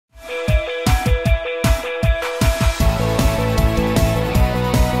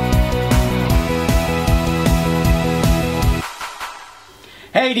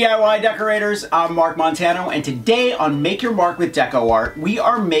Hey DIY decorators, I'm Mark Montano, and today on Make Your Mark with DecoArt, we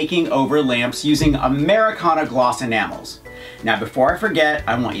are making over lamps using Americana gloss enamels. Now before I forget,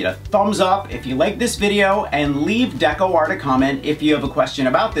 I want you to thumbs up if you like this video and leave DecoArt a comment if you have a question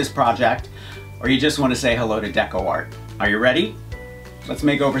about this project or you just want to say hello to DecoArt. Are you ready? Let's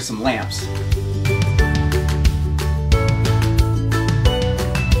make over some lamps.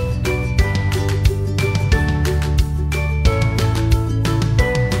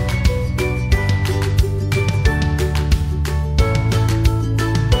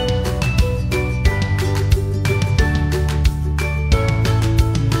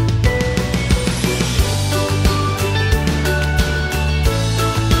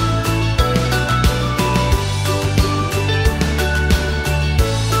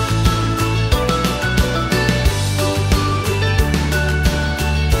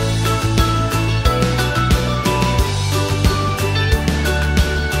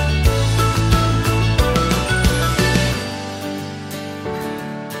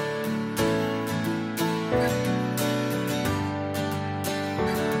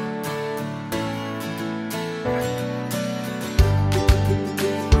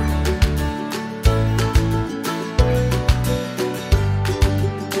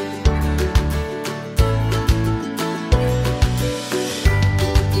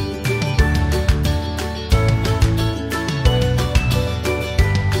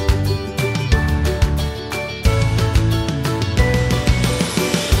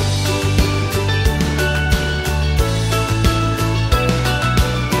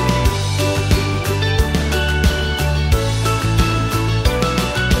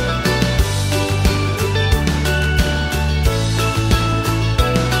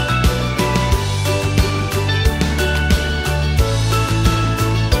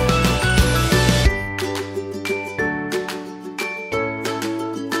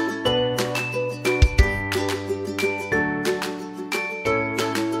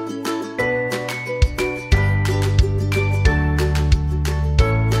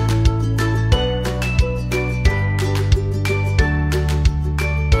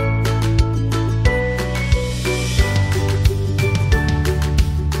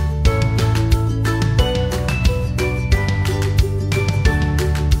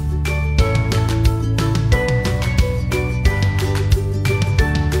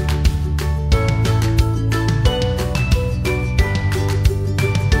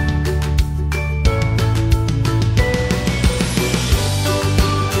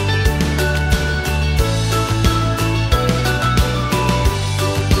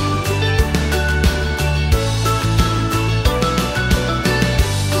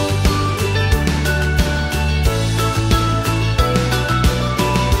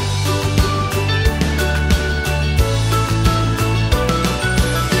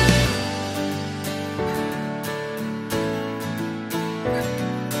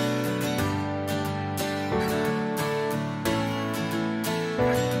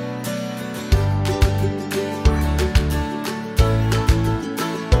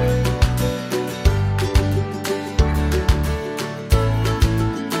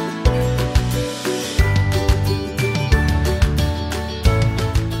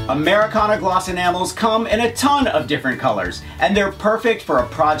 Americana gloss enamels come in a ton of different colors, and they're perfect for a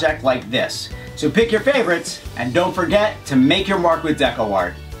project like this. So pick your favorites, and don't forget to make your mark with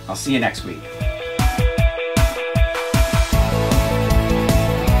DecoArt. I'll see you next week.